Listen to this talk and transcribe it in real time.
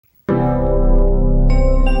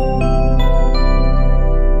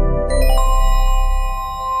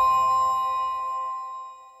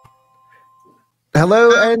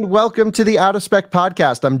Hello and welcome to the Out of Spec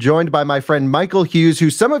podcast. I'm joined by my friend Michael Hughes,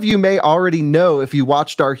 who some of you may already know if you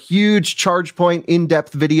watched our huge ChargePoint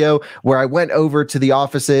in-depth video where I went over to the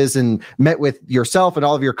offices and met with yourself and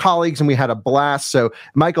all of your colleagues, and we had a blast. So,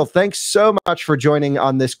 Michael, thanks so much for joining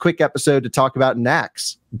on this quick episode to talk about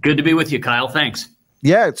NACS. Good to be with you, Kyle. Thanks.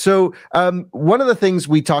 Yeah. So one of the things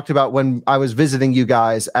we talked about when I was visiting you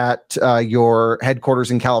guys at your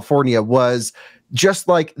headquarters in California was just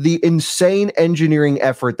like the insane engineering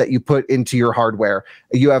effort that you put into your hardware.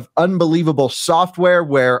 You have unbelievable software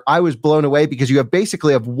where I was blown away because you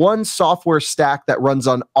basically have one software stack that runs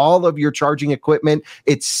on all of your charging equipment.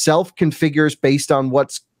 It self-configures based on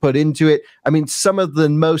what's put into it. I mean, some of the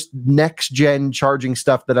most next-gen charging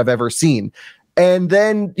stuff that I've ever seen. And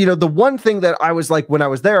then, you know, the one thing that I was like, when I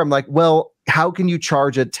was there, I'm like, well, how can you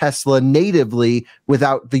charge a Tesla natively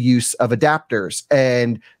without the use of adapters?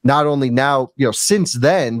 And not only now, you know, since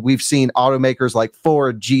then, we've seen automakers like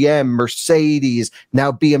Ford, GM, Mercedes,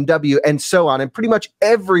 now BMW, and so on. And pretty much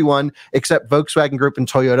everyone except Volkswagen Group and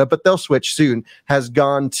Toyota, but they'll switch soon, has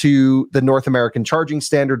gone to the North American charging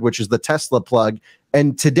standard, which is the Tesla plug.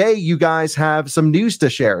 And today you guys have some news to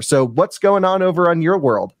share. So what's going on over on your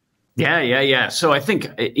world? Yeah. So I think,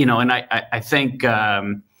 you know, and I think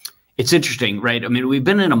it's interesting, right? I mean, we've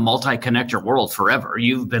been in a multi-connector world forever.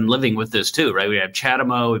 You've been living with this too, right? We have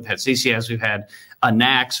CHAdeMO, we've had CCS, we've had a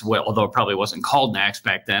NACS, well, although it probably wasn't called NACS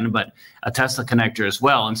back then, but a Tesla connector as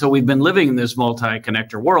well. And so we've been living in this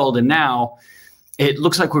multi-connector world, and now it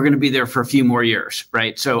looks like we're going to be there for a few more years,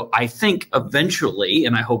 right? So I think eventually,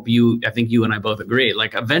 and I think you and I both agree,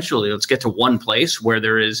 like eventually let's get to one place where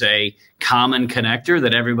there is a common connector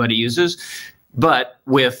that everybody uses. But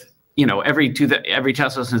with, you know, every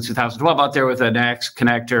Tesla since 2012 out there with a NACS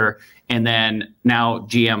connector, and then now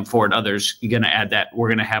GM, Ford, others, you're going to add that, we're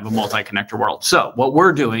going to have a multi-connector world. So what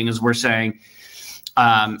we're doing is we're saying,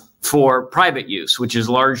 for private use, which is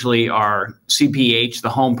largely our CPH, the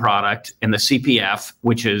home product, and the CPF,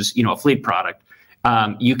 which is, you know, a fleet product,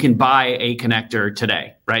 you can buy a connector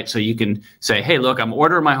today, right? So you can say, hey, look, I'm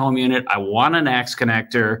ordering my home unit. I want a NACS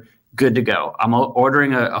connector. Good to go. I'm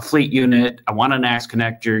ordering a fleet unit. I want a NACS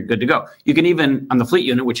connector. Good to go. You can even, on the fleet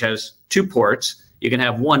unit, which has 2 ports, you can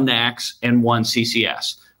have one NACS and one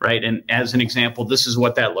CCS, right? And as an example, this is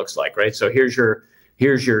what that looks like, right? So here's your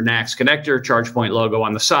NACS connector, ChargePoint logo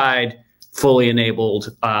on the side, fully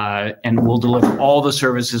enabled, and will deliver all the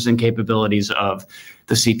services and capabilities of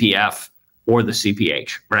the CPF or the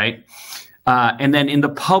CPH, right? And then in the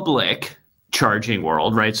public charging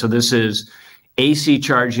world, right? So this is AC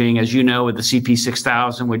charging, as you know, with the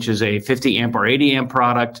CP6000, which is a 50 amp or 80 amp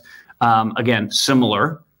product. Again,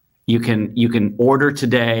 similar. You can order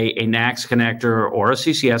today a NACS connector or a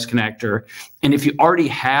CCS connector, and if you already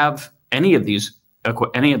have any of this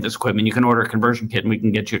equipment, you can order a conversion kit, and we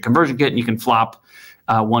can get you a conversion kit, and you can flop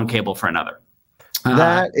one cable for another.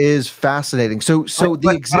 That is fascinating. So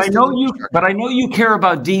the existing, but I know you care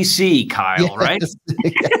about DC, Kyle, yes, right?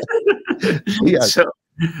 Yes.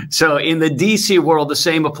 So in the DC world, the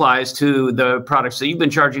same applies to the products that you've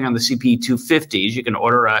been charging on the CP250s. You can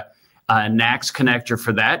order a NACS connector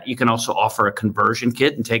for that. You can also offer a conversion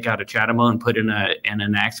kit and take out a CHAdeMO and put in a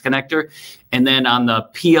NACS connector. And then on the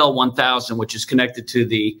PL1000, which is connected to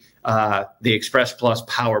the Express Plus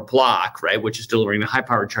power block, right, which is delivering the high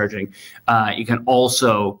power charging, you can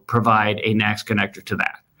also provide a NACS connector to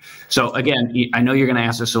that. So again, I know you're going to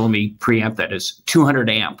ask this, so let me preempt that. Is 200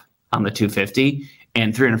 amp on the 250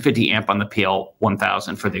 and 350 amp on the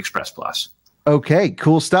PL1000 for the Express Plus. Okay,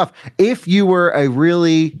 cool stuff. If you were a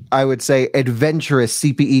really, I would say, adventurous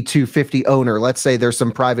CPE 250 owner, let's say there's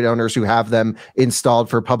some private owners who have them installed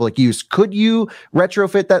for public use, could you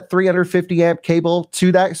retrofit that 350 amp cable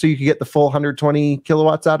to that so you could get the full 120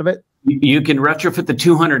 kilowatts out of it? You can retrofit the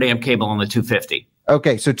 200 amp cable on the 250.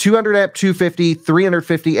 Okay, so 200 amp, 250,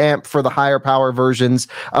 350 amp for the higher power versions.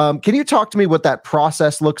 Can you talk to me what that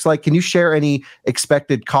process looks like? Can you share any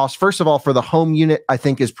expected costs? First of all, for the home unit, I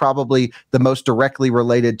think is probably the most directly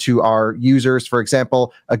related to our users. For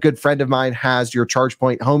example, a good friend of mine has your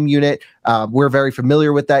ChargePoint home unit. We're very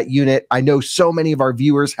familiar with that unit. I know so many of our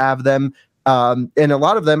viewers have them, and a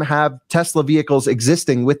lot of them have Tesla vehicles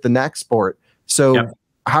existing with the NACS port. So yep.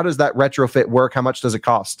 How does that retrofit work? How much does it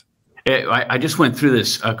cost? I just went through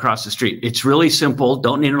this across the street. It's really simple.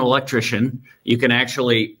 Don't need an electrician. You can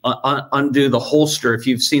actually undo the holster. If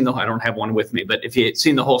you've seen I don't have one with me, but if you've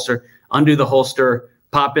seen the holster, undo the holster,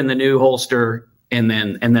 pop in the new holster, and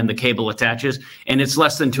then the cable attaches, and it's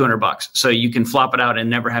less than $200. So you can flop it out and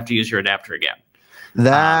never have to use your adapter again.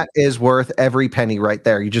 That is worth every penny right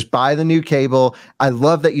there. You just buy the new cable. I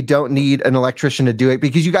love that you don't need an electrician to do it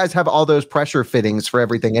because you guys have all those pressure fittings for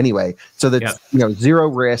everything anyway. So that's, zero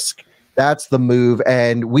risk. That's the move.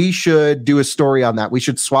 And we should do a story on that. We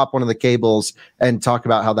should swap one of the cables and talk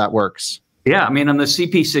about how that works. Yeah, I mean, on the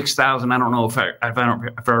CP6000, I don't know if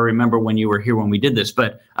I remember when you were here when we did this,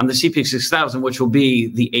 but on the CP6000, which will be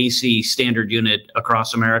the AC standard unit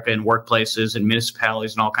across America in workplaces and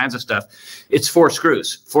municipalities and all kinds of stuff, it's 4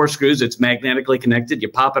 screws. 4 screws, it's magnetically connected. You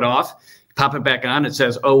pop it off, pop it back on. It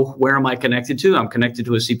says, oh, where am I connected to? I'm connected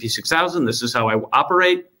to a CP6000. This is how I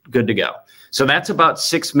operate. Good to go. So that's about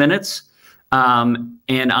 6 minutes. And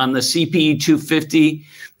on the CP250,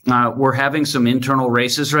 we're having some internal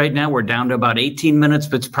races right now. We're down to about 18 minutes,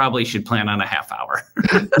 but probably should plan on a half hour.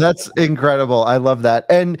 That's incredible. I love that.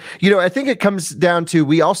 And, I think it comes down to,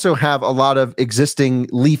 we also have a lot of existing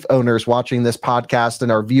Leaf owners watching this podcast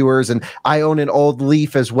and our viewers, and I own an old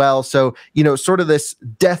Leaf as well. So, sort of this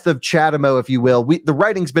death of CHAdeMO, if you will. The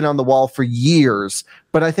writing's been on the wall for years,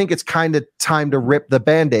 but I think it's kind of time to rip the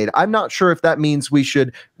Band-Aid. I'm not sure if that means we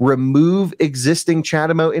should remove existing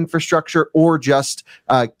CHAdeMO infrastructure or just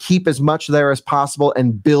keep as much there as possible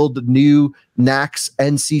and build new NACS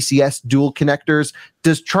and CCS dual connectors.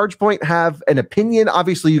 Does ChargePoint have an opinion?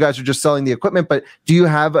 Obviously, you guys are just selling the equipment, but do you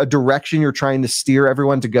have a direction you're trying to steer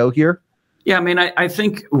everyone to go here? Yeah, I mean, I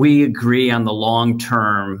think we agree on the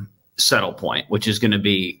long-term settle point, which is going to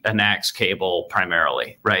be a NACS cable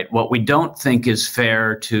primarily, right? What we don't think is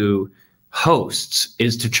fair to hosts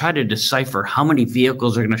is to try to decipher how many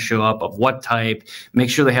vehicles are going to show up, of what type, make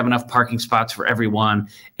sure they have enough parking spots for everyone.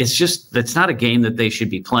 That's not a game that they should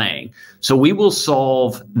be playing. So we will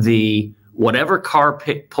solve the whatever car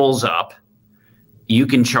pulls up, you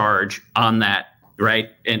can charge on that, right?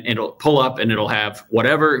 And it'll pull up and it'll have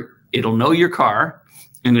whatever, it'll know your car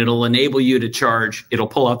and it'll enable you to charge. It'll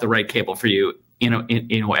pull out the right cable for you,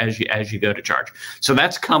 as you go to charge. So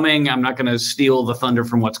that's coming. I'm not going to steal the thunder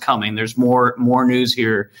from what's coming. There's more news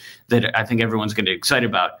here that I think everyone's going to be excited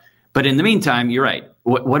about. But in the meantime, you're right.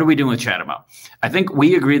 What are we doing with CHAdeMO? I think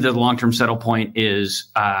we agree that the long-term settle point is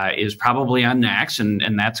probably on NACS,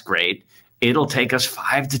 and that's great. It'll take us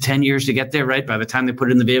 5 to 10 years to get there, right? By the time they put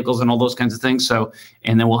it in the vehicles and all those kinds of things. So,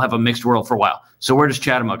 and then we'll have a mixed world for a while. So where does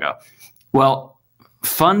CHAdeMO go? Well,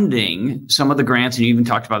 funding some of the grants, and you even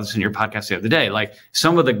talked about this in your podcast the other day, like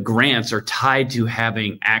some of the grants are tied to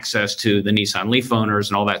having access to the Nissan Leaf owners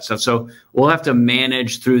and all that stuff. So we'll have to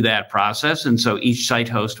manage through that process. And so each site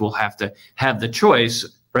host will have to have the choice,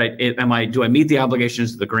 right? Do I meet the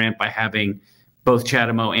obligations of the grant by having both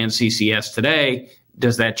CHAdeMO and CCS today?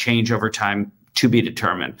 Does that change over time? To be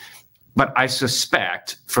determined. But I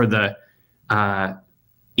suspect for the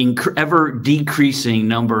ever decreasing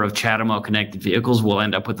number of CHAdeMO connected vehicles, we'll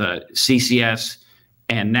end up with a CCS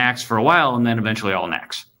and NACS for a while, and then eventually all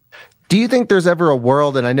NACS. Do you think there's ever a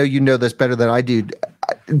world, and I know you know this better than I do,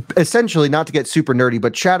 essentially, not to get super nerdy,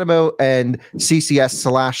 but CHAdeMO and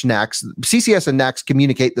CCS/NACS, CCS and NACS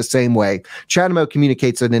communicate the same way. CHAdeMO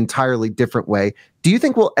communicates an entirely different way. Do you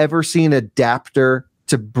think we'll ever see an adapter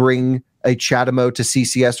to bring a CHAdeMO to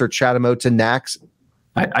CCS or CHAdeMO to NACS?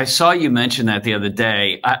 I saw you mention that the other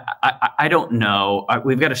day. I don't know.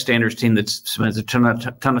 We've got a standards team that spends a ton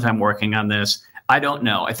of time working on this. I don't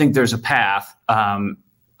know. I think there's a path.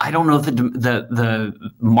 I don't know if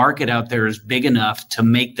the market out there is big enough to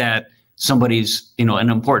make that somebody's, an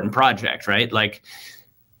important project, right? Like,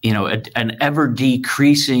 an ever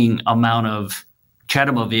decreasing amount of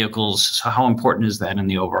CHAdeMO vehicles. So how important is that in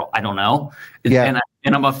the overall? I don't know. Yeah.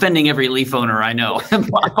 And I'm offending every Leaf owner I know,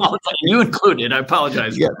 you included. I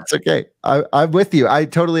apologize. Yeah, it's okay. I'm with you. I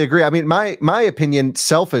totally agree. I mean, my opinion,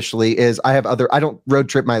 selfishly, is I don't road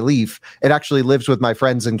trip my Leaf. It actually lives with my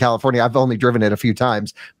friends in California. I've only driven it a few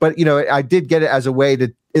times, but I did get it as a way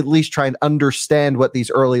to at least try and understand what these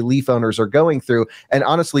early Leaf owners are going through. And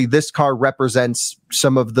honestly, this car represents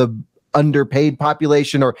some of the underpaid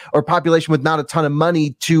population or population with not a ton of money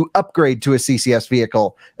to upgrade to a CCS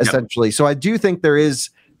vehicle, essentially. Yep. So I do think there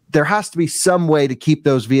has to be some way to keep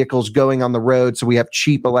those vehicles going on the road, so we have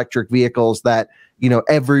cheap electric vehicles that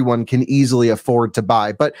everyone can easily afford to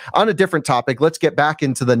buy. But on a different topic, let's get back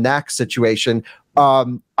into the NACS situation.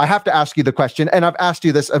 I have to ask you the question, and I've asked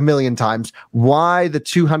you this a million times: why the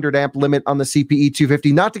 200 amp limit on the CPE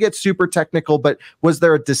 250? Not to get super technical, but was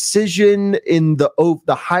there a decision in the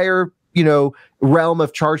higher realm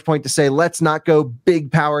of ChargePoint to say, let's not go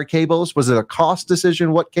big power cables? Was it a cost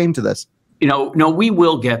decision? What came to this? No, we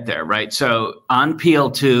will get there, right? So on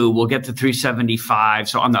PL2, we'll get to 375.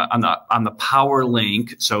 So on the power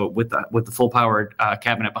link, so with the full powered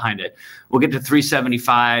cabinet behind it, we'll get to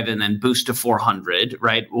 375 and then boost to 400,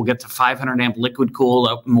 right? We'll get to 500 amp liquid cool,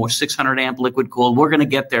 up more 600 amp liquid cool. We're going to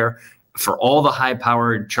get there for all the high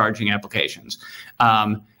powered charging applications.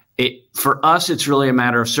 For us, it's really a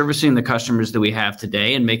matter of servicing the customers that we have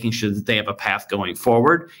today and making sure that they have a path going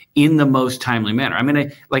forward in the most timely manner. I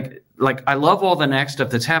mean, I love all the NACS stuff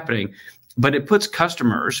that's happening, but it puts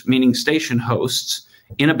customers, meaning station hosts,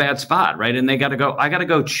 in a bad spot, right? And I got to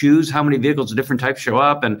go choose how many vehicles of different types show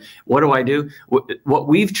up, and what do I do? What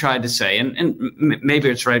we've tried to say, and maybe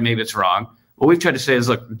it's right, maybe it's wrong. What we've tried to say is,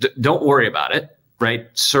 look, don't worry about it, right?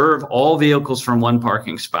 Serve all vehicles from one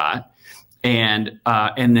parking spot. And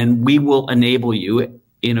then we will enable you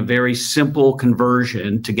in a very simple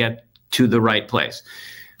conversion to get to the right place.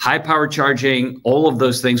 High power charging, all of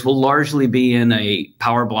those things will largely be in a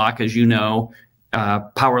power block, as you know,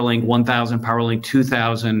 PowerLink 1000, PowerLink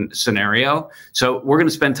 2000 scenario. So we're going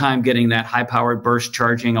to spend time getting that high powered burst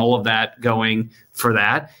charging, all of that going for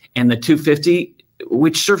that. And the 250,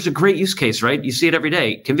 which serves a great use case, right? You see it every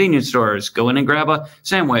day. Convenience stores, go in and grab a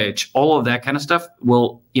sandwich, all of that kind of stuff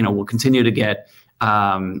will continue to get,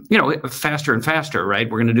 faster and faster, right?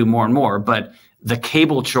 We're going to do more and more, but the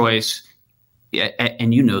cable choice,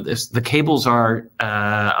 and you know this, the cables are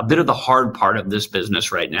a bit of the hard part of this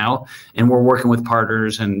business right now. And we're working with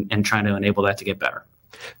partners and trying to enable that to get better.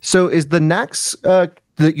 So is the NACS,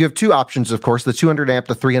 you have two options, of course, the 200 amp,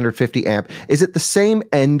 the 350 amp. Is it the same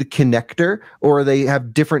end connector, or they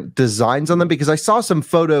have different designs on them? Because I saw some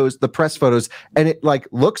photos, the press photos, and it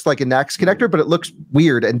looks like a NACS connector, but it looks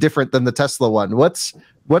weird and different than the Tesla one. What's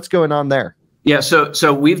going on there? Yeah,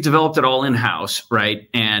 so we've developed it all in-house, right?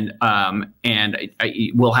 And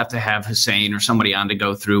we'll have to have Hussein or somebody on to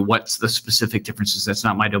go through what's the specific differences. That's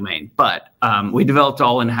not my domain, but we developed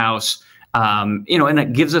all in-house. And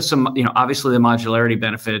it gives us some, obviously the modularity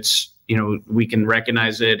benefits. We can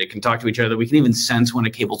recognize it. It can talk to each other. We can even sense when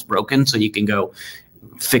a cable's broken, so you can go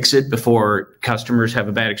fix it before customers have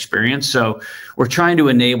a bad experience. So we're trying to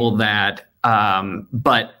enable that,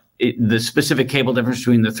 but the specific cable difference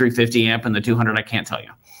between the 350 amp and the 200, I can't tell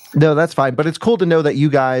you. No, that's fine. But it's cool to know that you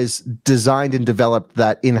guys designed and developed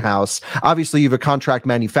that in-house. Obviously, you have a contract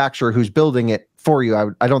manufacturer who's building it for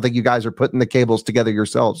you. I don't think you guys are putting the cables together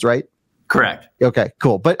yourselves, right? Correct. Okay,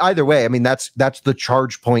 cool. But either way, I mean, that's the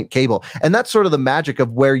ChargePoint cable. And that's sort of the magic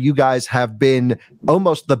of where you guys have been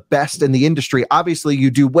almost the best in the industry. Obviously,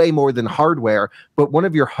 you do way more than hardware, but one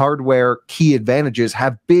of your hardware key advantages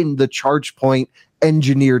have been the ChargePoint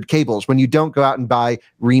engineered cables. When you don't go out and buy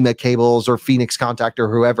Rima cables or Phoenix Contact or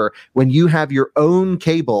whoever, when you have your own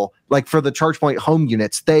cable, like for the ChargePoint home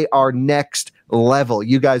units, they are next level.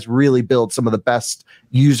 You guys really build some of the best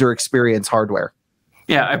user experience hardware.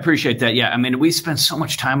 Yeah, I appreciate that. Yeah, I mean, we spend so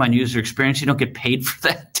much time on user experience. You don't get paid for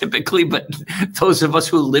that typically, but those of us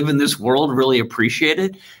who live in this world really appreciate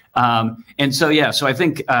it. And so, yeah, so I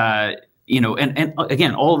think, and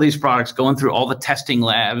again, all of these products going through all the testing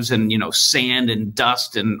labs and, sand and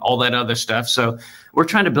dust and all that other stuff. So we're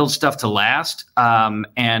trying to build stuff to last.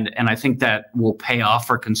 And I think that will pay off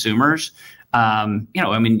for consumers. I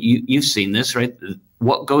mean, you've seen this, right?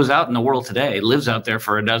 What goes out in the world today lives out there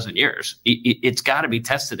for a dozen years. It's got to be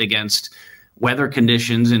tested against weather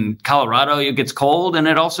conditions. In Colorado, it gets cold, and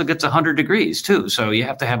it also gets 100 degrees too. So you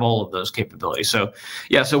have to have all of those capabilities. So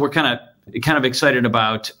yeah, so we're kind of excited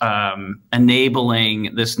about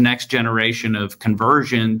enabling this next generation of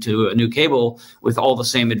conversion to a new cable with all the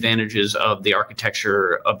same advantages of the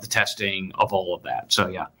architecture, of the testing, of all of that. So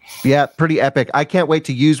yeah. Yeah, pretty epic. I can't wait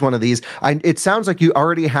to use one of these. It sounds like you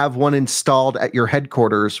already have one installed at your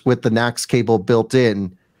headquarters with the NACS cable built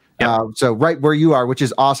in. Yep. So right where you are, which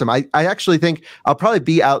is awesome. I actually think I'll probably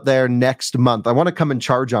be out there next month. I want to come and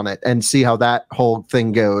charge on it and see how that whole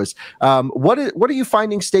thing goes. What are you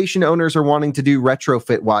finding station owners are wanting to do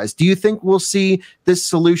retrofit wise? Do you think we'll see this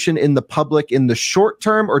solution in the public in the short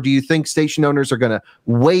term, or do you think station owners are going to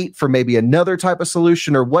wait for maybe another type of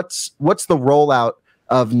solution, or what's the rollout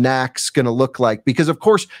of NACS going to look like? Because of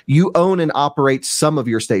course you own and operate some of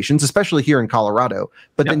your stations, especially here in Colorado,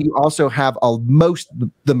 but then you also have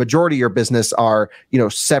the majority of your business are,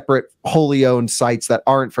 separate, wholly owned sites that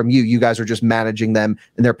aren't from you. You guys are just managing them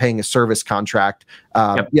and they're paying a service contract.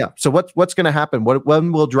 Yeah. So what's going to happen?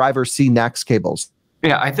 When will drivers see NACS cables?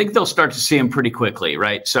 Yeah, I think they'll start to see them pretty quickly,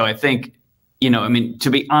 right? So I think, I mean,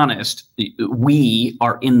 to be honest, we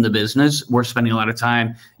are in the business. We're spending a lot of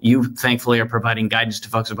time. You thankfully are providing guidance to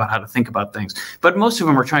folks about how to think about things. But most of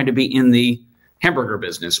them are trying to be in the hamburger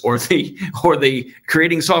business or the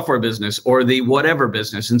creating software business or the whatever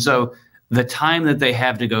business. And so the time that they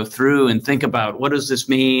have to go through and think about, what does this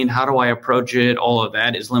mean? How do I approach it? All of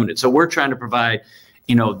that is limited. So we're trying to provide,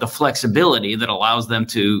 the flexibility that allows them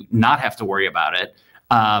to not have to worry about it.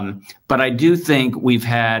 But I do think we've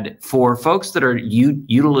had, for folks that are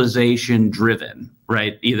utilization driven,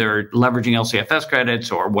 right, either leveraging LCFS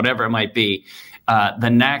credits or whatever it might be, the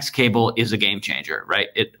NACS cable is a game changer, right?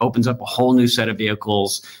 It opens up a whole new set of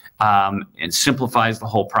vehicles and simplifies the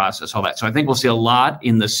whole process, all that. So I think we'll see a lot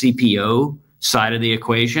in the CPO side of the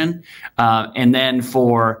equation. And then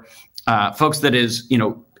for folks that is,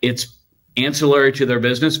 it's ancillary to their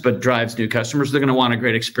business, but drives new customers, they're going to want a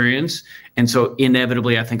great experience. And so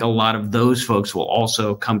inevitably, I think a lot of those folks will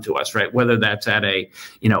also come to us, right? Whether that's at a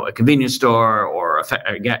convenience store or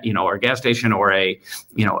a gas station or a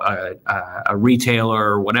retailer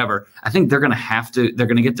or whatever. I think they're going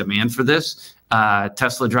to get demand for this.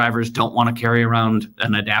 Tesla drivers don't want to carry around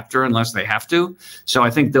an adapter unless they have to. So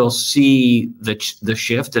I think they'll see the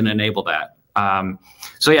shift and enable that.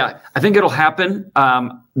 So yeah, I think it'll happen.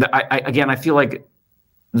 I feel like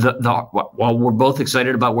while we're both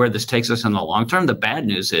excited about where this takes us in the long term, the bad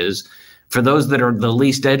news is for those that are the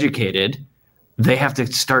least educated, they have to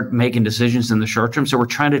start making decisions in the short term. So we're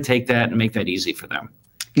trying to take that and make that easy for them.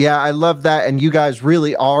 Yeah, I love that. And you guys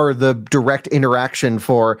really are the direct interaction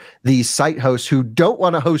for these site hosts who don't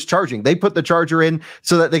want to host charging. They put the charger in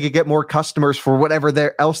so that they could get more customers for whatever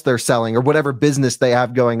else they're selling or whatever business they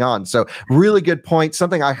have going on. So really good point.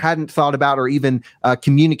 Something I hadn't thought about or even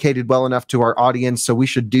communicated well enough to our audience. So we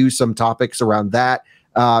should do some topics around that.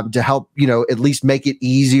 To help, at least make it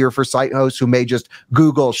easier for site hosts who may just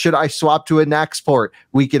Google, should I swap to a NACS port?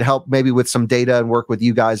 We could help maybe with some data and work with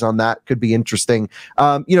you guys on that. Could be interesting.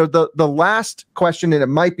 The last question, and it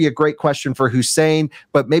might be a great question for Hussein,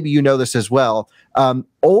 but maybe you know this as well.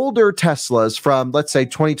 Older Teslas from, let's say,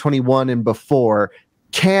 2021 and before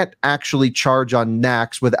can't actually charge on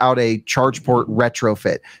NACS without a ChargePoint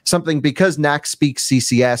retrofit. Something, because NACS speaks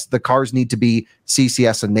CCS, the cars need to be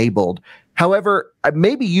CCS enabled. However,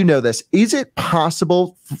 maybe you know this. Is it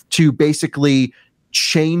possible to basically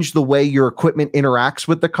change the way your equipment interacts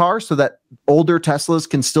with the car so that older Teslas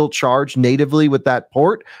can still charge natively with that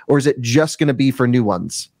port? Or is it just going to be for new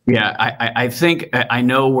ones? Yeah, I think I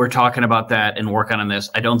know we're talking about that and working on this.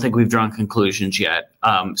 I don't think we've drawn conclusions yet.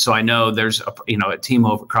 So I know there's a team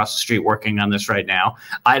over across the street working on this right now.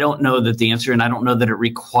 I don't know that the answer, and I don't know that it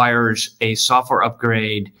requires a software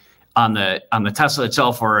upgrade on the Tesla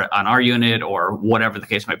itself or on our unit or whatever the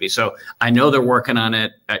case might be. So I know they're working on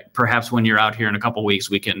it. Perhaps when you're out here in a couple of weeks,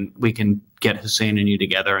 we can get Hussein and you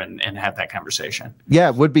together and have that conversation. Yeah,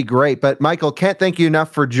 it would be great. But Michael, can't thank you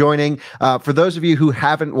enough for joining. For those of you who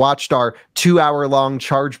haven't watched our 2-hour-long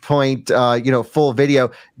ChargePoint, full video,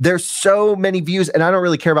 there's so many views, and I don't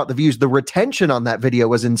really care about the views. The retention on that video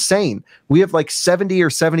was insane. We have like 70 or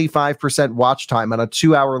 75% watch time on a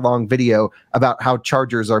 2-hour-long video about how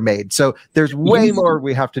chargers are made. So there's way more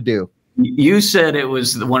we have to do. You said it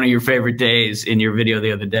was one of your favorite days in your video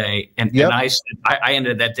the other day, and I said I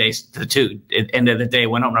ended that day too. At the end of the day,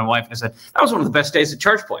 went home to my wife and I said that was one of the best days at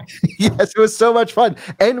ChargePoint. Yes, it was so much fun,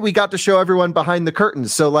 and we got to show everyone behind the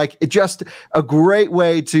curtains. So it just a great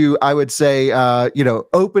way to, I would say,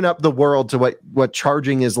 open up the world to what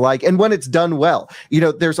charging is like, and when it's done well.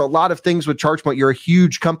 There's a lot of things with ChargePoint. You're a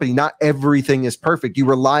huge company. Not everything is perfect. You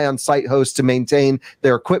rely on site hosts to maintain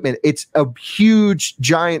their equipment. It's a huge,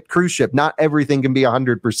 giant cruise ship. Not everything can be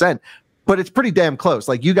 100%, but it's pretty damn close.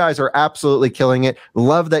 You guys are absolutely killing it.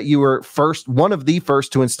 Love that you were one of the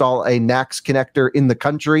first to install a NACS connector in the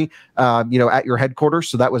country, at your headquarters.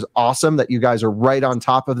 So that was awesome that you guys are right on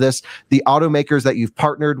top of this. The automakers that you've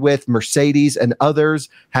partnered with, Mercedes and others,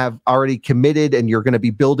 have already committed, and you're going to be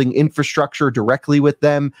building infrastructure directly with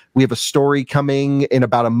them. We have a story coming in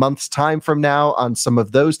about a month's time from now on some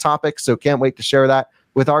of those topics. So can't wait to share that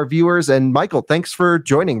with our viewers. And Michael, thanks for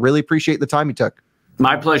joining. Really appreciate the time you took.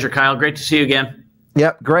 My pleasure, Kyle. Great to see you again.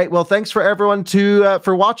 Yep, great. Well, thanks for everyone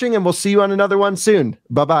for watching, and we'll see you on another one soon.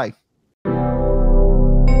 Bye-bye.